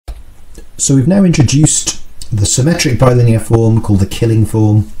So we've now introduced the symmetric bilinear form called the killing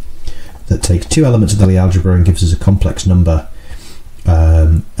form that takes two elements of the Lie algebra and gives us a complex number,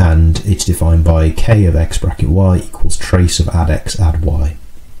 and it's defined by k of x bracket y equals trace of add x add y.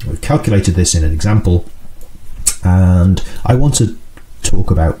 We've calculated this in an example, and I want to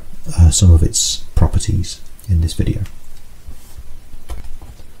talk about some of its properties in this video.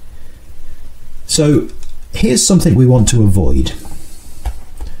 So here's something we want to avoid.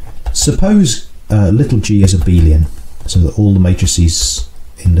 Suppose little g is abelian, so that all the matrices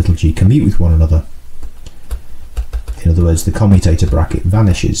in little g commute with one another. In other words, the commutator bracket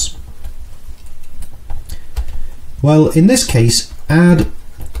vanishes. Well, in this case, add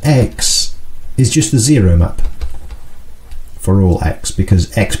x is just the zero map for all x,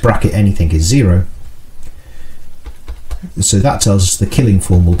 because x bracket anything is 0. So that tells us the killing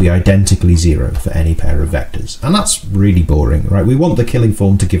form will be identically 0 for any pair of vectors. And that's really boring, right? We want the killing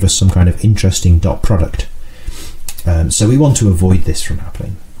form to give us some kind of interesting dot product. So we want to avoid this from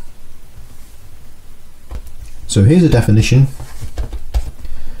happening. So here's a definition.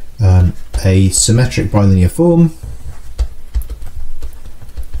 A symmetric bilinear form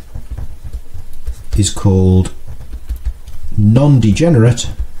is called nondegenerate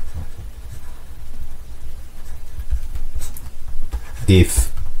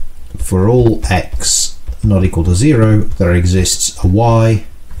if for all x not equal to 0 there exists a y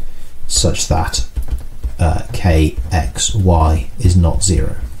such that kxy is not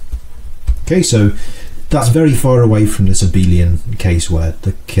 0. Okay, so that's very far away from this abelian case where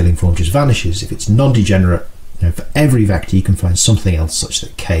the killing form just vanishes. If it's non-degenerate, for every vector you can find something else such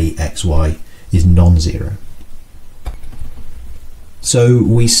that kxy is non-zero. So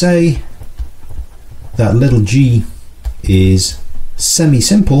we say that little g is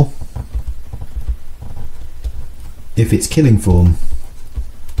semi-simple if its killing form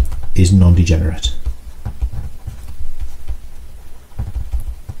is non-degenerate.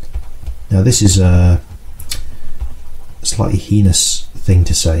 Now this is a slightly heinous thing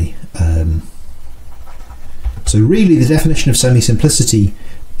to say. So really the definition of semi-simplicity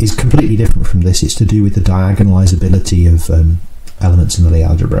is completely different from this. It's to do with the diagonalizability of elements in the Lie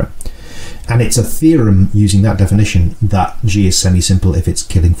algebra. And it's a theorem using that definition that G is semi-simple if its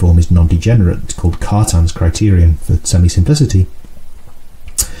killing form is non-degenerate. It's called Cartan's criterion for semi-simplicity.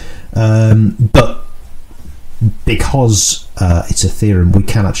 But because it's a theorem, we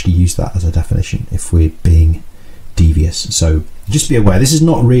can actually use that as a definition if we're being devious. So just be aware, this is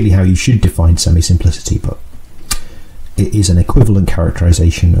not really how you should define semi-simplicity, but it is an equivalent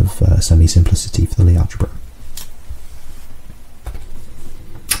characterization of semi-simplicity for the Lie algebra.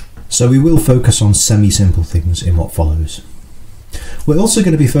 So we will focus on semi-simple things in what follows. We're also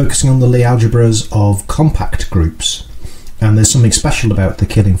going to be focusing on the Lie algebras of compact groups, and there's something special about the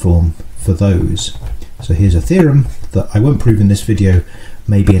killing form for those. So here's a theorem that I won't prove in this video,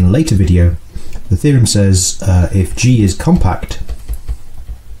 maybe in a later video. The theorem says if G is compact,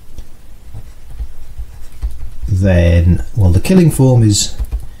 then, well, the killing form is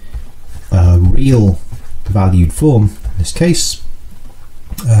a real valued form in this case,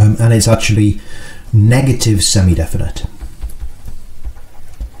 and it's actually negative semi-definite.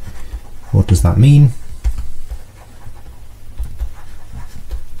 What does that mean?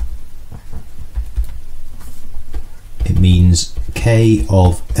 It means k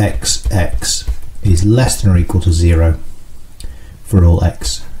of xx is less than or equal to 0 for all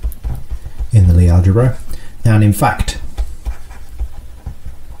x in the Lie algebra, and in fact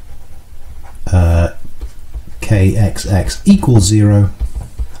kxx equals 0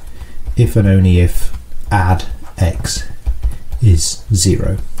 if and only if add x is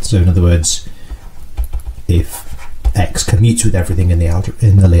 0. So in other words, if x commutes with everything in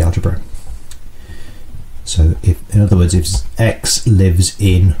the Lie algebra. So if, in other words, if x lives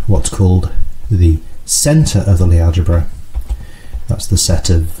in what's called the center of the Lie algebra, that's the set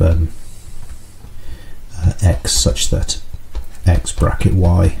of x such that x bracket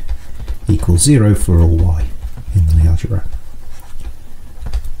y equals 0 for all y in the Lie algebra.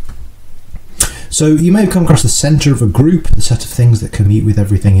 So you may have come across the center of a group, the set of things that commute with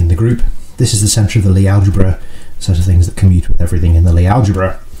everything in the group. This is the center of the Lie algebra, set of things that commute with everything in the Lie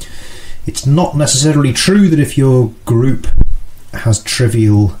algebra. It's not necessarily true that if your group has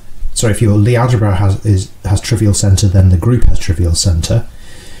trivial, sorry, if your Lie algebra has trivial center, then the group has trivial center.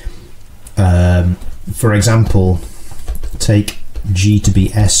 For example, take G to be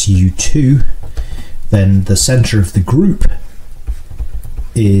SU2, then the center of the group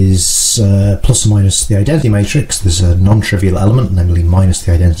is plus or minus the identity matrix. There's a non-trivial element, namely minus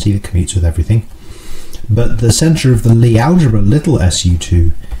the identity that commutes with everything. But the center of the Lie algebra, little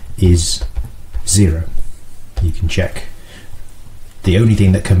SU2, is 0. You can check. The only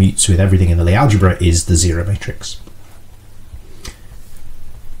thing that commutes with everything in the Lie algebra is the 0 matrix.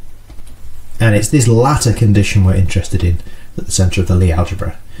 And it's this latter condition we're interested in, that the centre of the Lie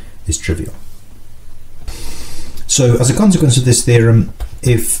algebra is trivial. So as a consequence of this theorem,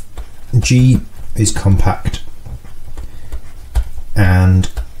 if G is compact and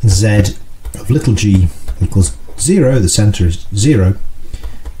Z of little g equals 0, the centre is 0,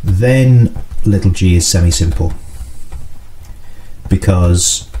 then little g is semisimple.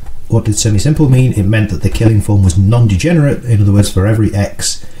 Because what did semisimple mean? It meant that the killing form was non-degenerate. In other words, for every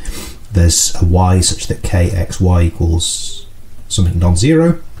x there's a y such that kxy equals something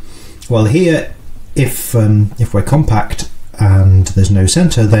non-zero. Well, here, if we're compact and there's no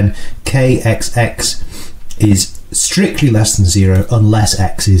centre, then kxx is strictly less than 0 unless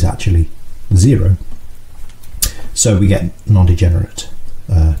x is actually 0. So we get non-degenerate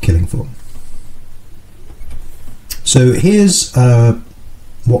killing form. So here's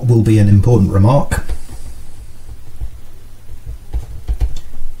what will be an important remark.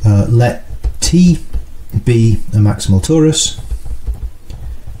 Let T be a maximal torus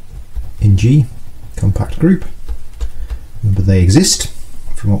in G, compact group. Remember, they exist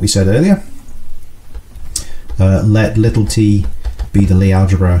from what we said earlier. Let little t be the Lie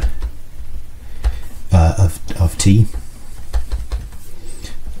algebra of T.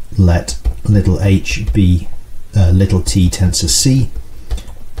 Let little h be little t tensor C,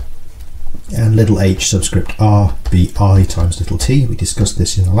 and little h subscript r be I times little t. We discussed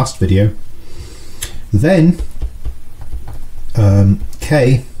this in the last video. Then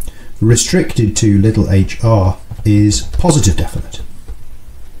K restricted to little hr is positive definite.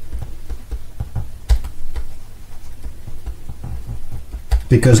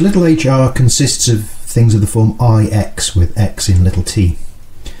 Because little hr consists of things of the form ix with x in little t.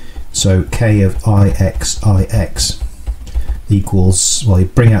 So k of ix equals, well, you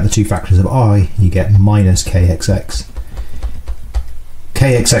bring out the two factors of I, you get minus kxx.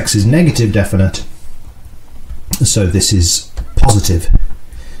 Kxx is negative definite, so this is positive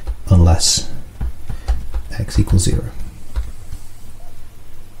unless x equals 0.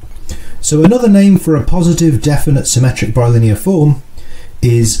 So another name for a positive definite symmetric bilinear form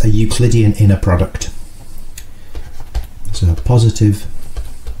is a Euclidean inner product. So a positive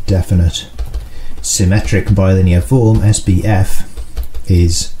definite symmetric bilinear form, SBF,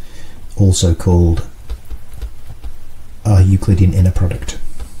 is also called a Euclidean inner product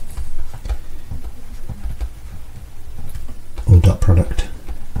or dot product.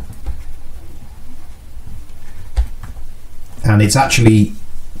 And it's actually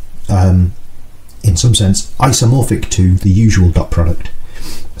in some sense isomorphic to the usual dot product.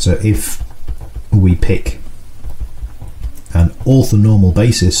 So if we pick an orthonormal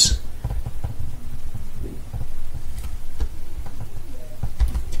basis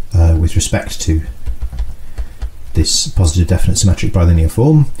with respect to this positive definite symmetric bilinear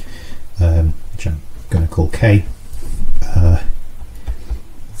form, which I'm going to call K,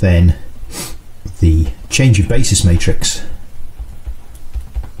 then the change of basis matrix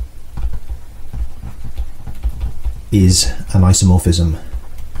is an isomorphism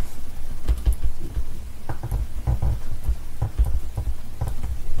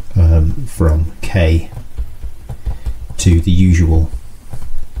from K to the usual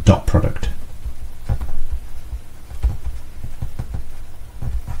dot product.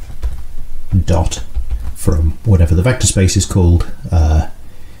 Dot from whatever the vector space is called, let's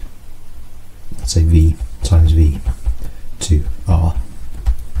say V times V to R.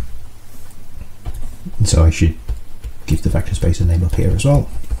 And so I should give the vector space a name up here as well.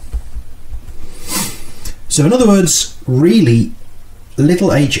 So in other words, really, little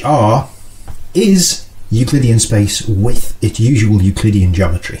hr is Euclidean space with its usual Euclidean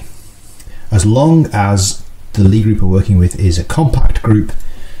geometry, as long as the Lie group we're working with is a compact group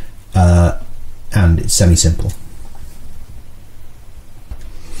and it's semi-simple.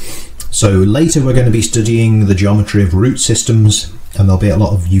 So later we're going to be studying the geometry of root systems, and there'll be a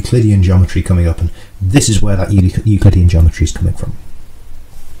lot of Euclidean geometry coming up, and this is where that Euclidean geometry is coming from.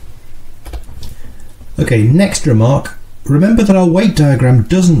 Okay, next remark. Remember that our weight diagram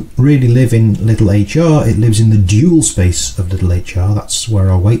doesn't really live in little hr, it lives in the dual space of little hr. That's where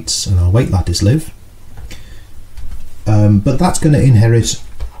our weights and our weight lattice live. But that's going to inherit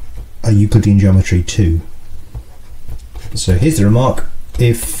a Euclidean geometry too. So here's the remark.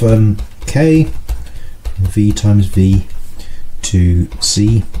 If k v times v to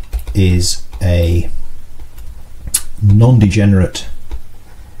c is a non-degenerate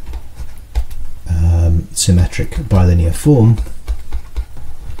symmetric bilinear form,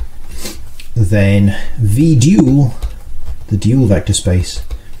 then V dual, the dual vector space,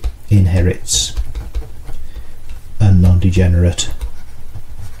 inherits a non-degenerate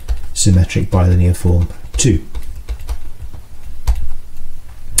symmetric bilinear form too.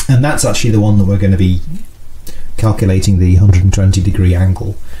 And that's actually the one that we're going to be calculating the 120 degree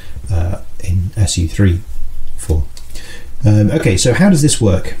angle in SU3 for. Okay, so how does this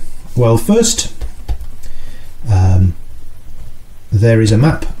work? Well, first there is a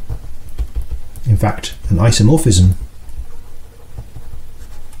map, in fact an isomorphism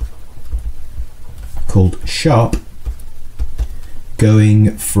called sharp,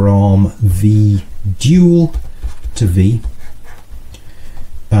 going from V dual to V.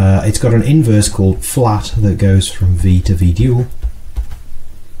 It's got an inverse called flat that goes from V to V dual.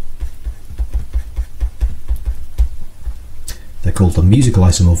 They're called the musical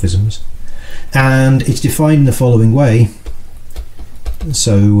isomorphisms, and it's defined in the following way.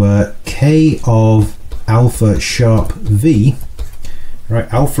 So K of alpha sharp V,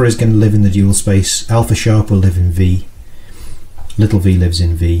 right? Alpha is going to live in the dual space. Alpha sharp will live in V. Little v lives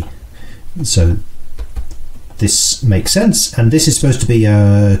in V. So this makes sense, and this is supposed to be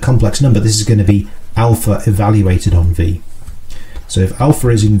a complex number. This is going to be alpha evaluated on V. So if alpha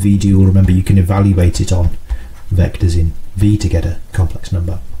is in V dual, remember you can evaluate it on vectors in V to get a complex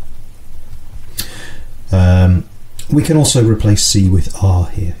number. We can also replace C with R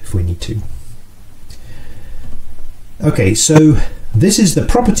here if we need to. Okay, so this is the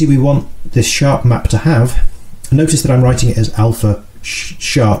property we want this sharp map to have. Notice that I'm writing it as alpha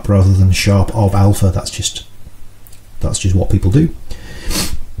sharp rather than sharp of alpha. That's just what people do.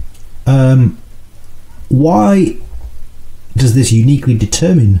 Why does this uniquely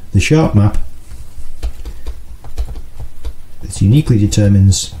determine the sharp map? This uniquely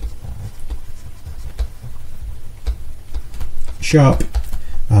determines sharp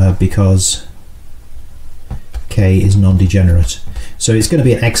because K is non-degenerate. So it's going to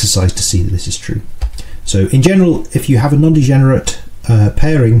be an exercise to see that this is true. So in general, if you have a non-degenerate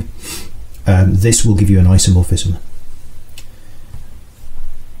pairing, this will give you an isomorphism.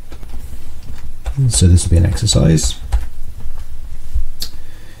 So this will be an exercise.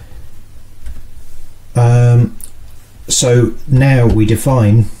 So now we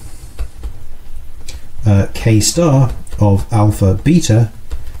define K star of alpha beta.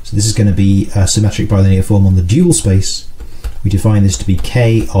 So this is going to be a symmetric bilinear form on the dual space. We define this to be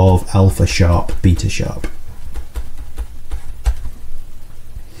K of alpha sharp beta sharp.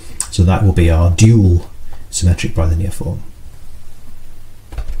 So that will be our dual symmetric bilinear form.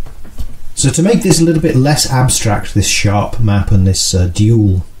 So to make this a little bit less abstract, this sharp map and this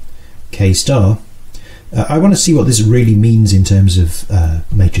dual K star, I want to see what this really means in terms of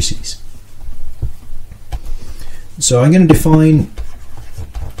matrices. So I'm going to define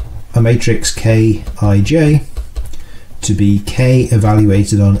a matrix Kij to be K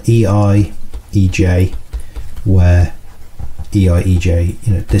evaluated on EI, EJ, where EI,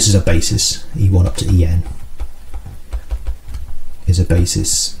 EJ, this is a basis, E1 up to En is a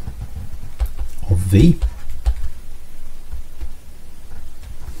basis of V.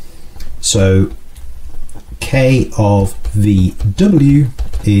 So K of VW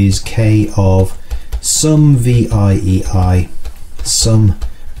is K of some VI, EI, some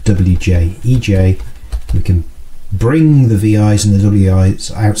WJ, EJ. We can bring the VI's and the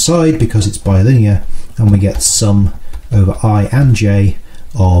WI's outside because it's bilinear, and we get sum over I and J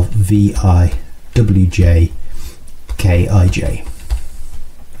of VI, WJ, Kij.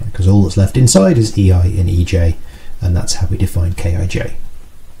 Because all that's left inside is EI and EJ, and that's how we define Kij.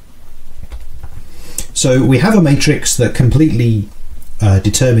 So we have a matrix that completely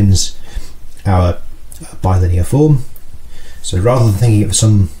determines our bilinear form. So rather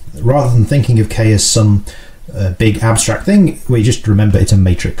than thinking of K as some big abstract thing, we just remember it's a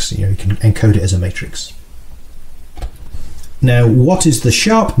matrix. You can encode it as a matrix. Now, what is the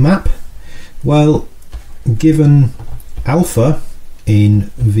sharp map? Well, given alpha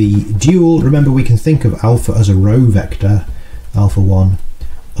in V dual, remember we can think of alpha as a row vector, alpha 1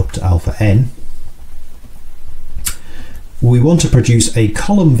 up to alpha n. We want to produce a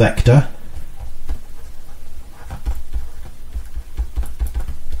column vector,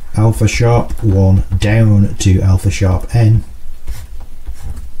 alpha sharp 1 down to alpha sharp n,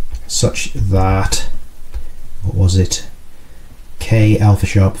 such that, what was it, K alpha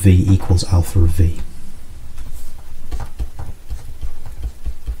sharp V equals alpha of V.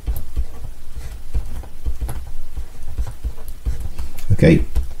 Okay,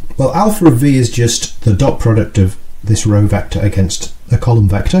 well, alpha of V is just the dot product of this row vector against a column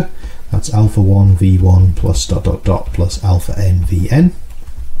vector. That's alpha 1 V1 plus dot dot dot plus alpha n Vn.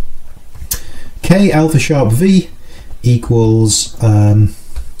 K alpha sharp V equals,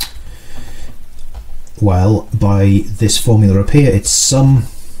 well, by this formula up here, it's sum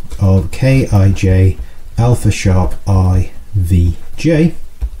of Kij alpha sharp I Vj.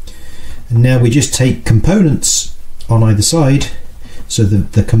 And now we just take components on either side, so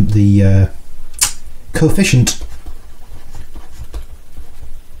the coefficient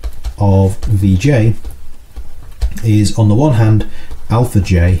of Vj is on the one hand alpha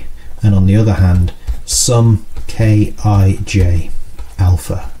j, and on the other hand sum Kij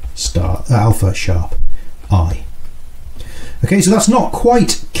alpha sharp I. Okay, so that's not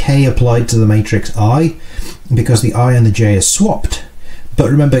quite K applied to the matrix I, because the I and the j are swapped,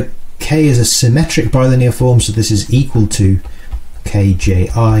 but remember K is a symmetric bilinear form, so this is equal to Kji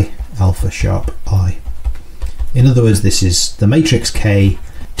alpha sharp I. In other words, this is the matrix K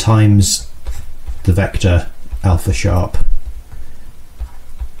times the vector alpha sharp.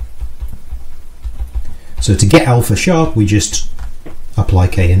 So to get alpha sharp, we just apply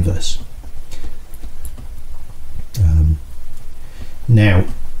K inverse. Now,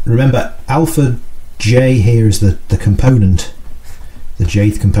 remember, alpha j here is the component, the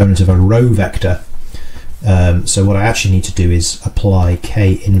jth component of a row vector. So what I actually need to do is apply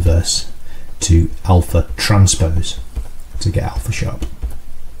K inverse to alpha transpose to get alpha sharp,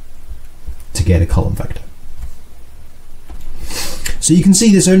 to get a column vector. So you can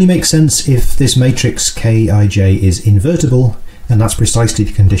see this only makes sense if this matrix Kij is invertible, and that's precisely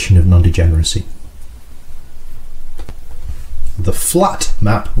the condition of nondegeneracy. The flat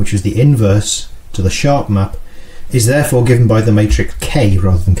map, which is the inverse to the sharp map, is therefore given by the matrix K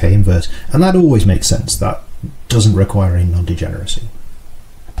rather than K inverse, and that always makes sense. That doesn't require any nondegeneracy.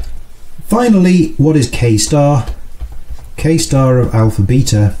 Finally, what is K star? K star of alpha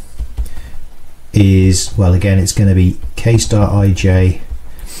beta is, well, again, it's going to be K star Ij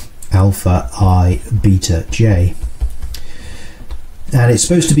alpha I beta j, and it's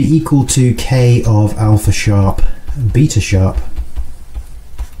supposed to be equal to K of alpha sharp beta sharp.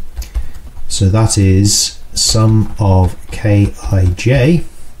 So that is sum of Kij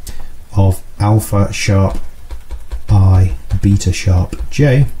of alpha sharp I beta sharp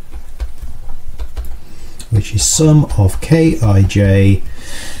j, which is sum of Kij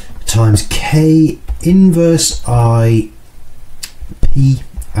times K inverse I p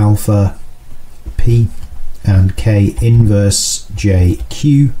alpha p and K inverse j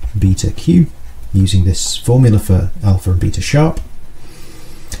q beta q, using this formula for alpha and beta sharp.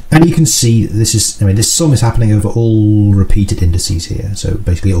 And you can see this is, I mean, this sum is happening over all repeated indices here, so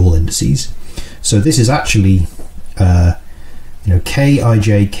basically all indices. So this is actually, Kij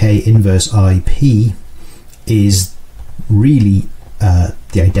K inverse IP is really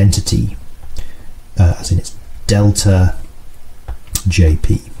the identity, as in it's delta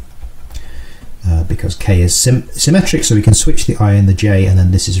JP, because K is symmetric, so we can switch the I and the J, and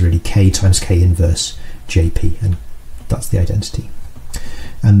then this is really K times K inverse JP, and that's the identity.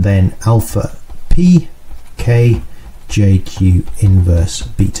 And then alpha P K JQ inverse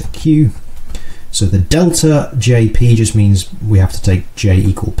beta Q. So the delta JP just means we have to take J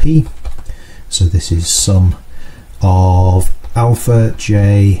equal P. So this is sum of alpha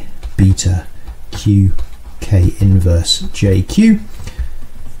J beta Q K inverse JQ.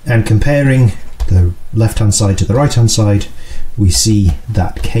 And comparing the left hand side to the right hand side, we see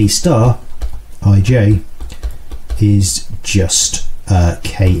that K star Ij is just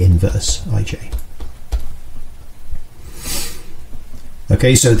K inverse Ij.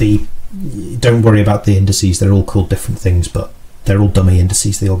 Okay, so don't worry about the indices, they're all called different things, but they're all dummy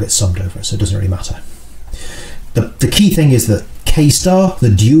indices, they all get summed over, so it doesn't really matter. The key thing is that K star, the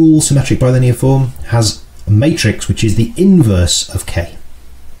dual symmetric bilinear form, has a matrix which is the inverse of K.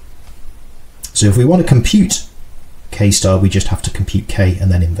 So if we want to compute K star, we just have to compute K and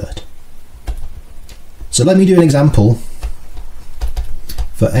then invert. So let me do an example.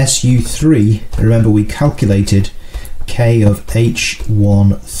 For SU3, remember we calculated K of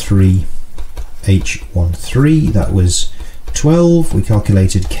H13, that was 12. We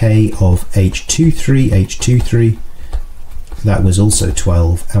calculated K of H23, that was also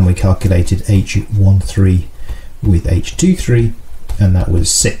 12. And we calculated H13 with H23, and that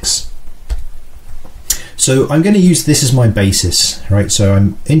was 6. So I'm going to use this as my basis, right? So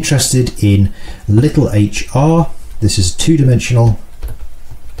I'm interested in little hr. This is two-dimensional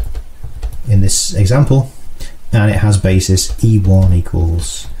in this example, and it has basis E1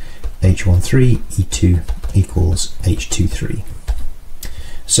 equals H13, E2 equals H23.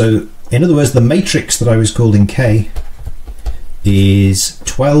 So in other words, the matrix that I was calling K is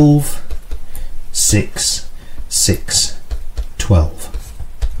 12, 6, 6, 12.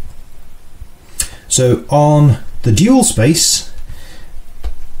 So on the dual space,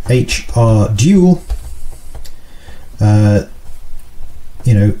 HR dual,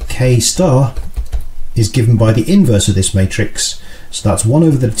 K star is given by the inverse of this matrix. So that's 1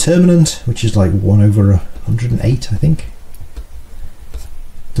 over the determinant, which is like 1 over 108, I think.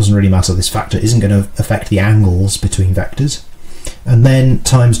 Doesn't really matter, this factor isn't going to affect the angles between vectors. And then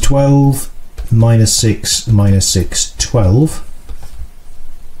times 12 minus 6 minus 6, 12.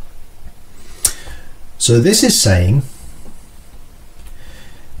 So this is saying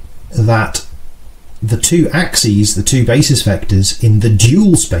that the two axes, the two basis vectors in the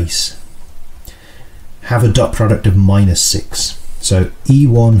dual space, have a dot product of minus 6. So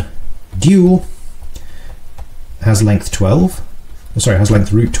E1 dual has length 12, sorry, has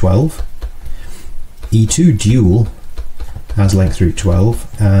length root 12. E2 dual has length root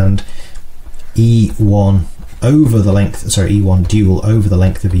 12, and E1 over the length, sorry, E1 dual over the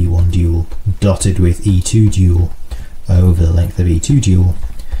length of E1 dual dotted with E2 dual over the length of E2 dual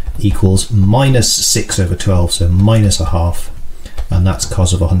equals minus 6 over 12, so minus a half, and that's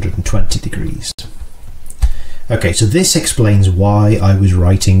cos of 120 degrees. Okay, so this explains why I was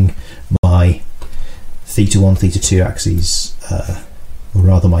writing my theta 1, theta 2 axes, or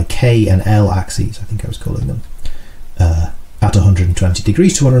rather my K and L axes, I think I was calling them, at 120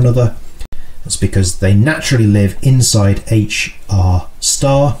 degrees to one another. That's because they naturally live inside HR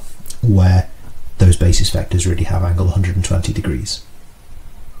star, where those basis vectors really have angle 120 degrees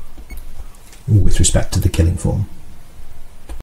with respect to the Killing form.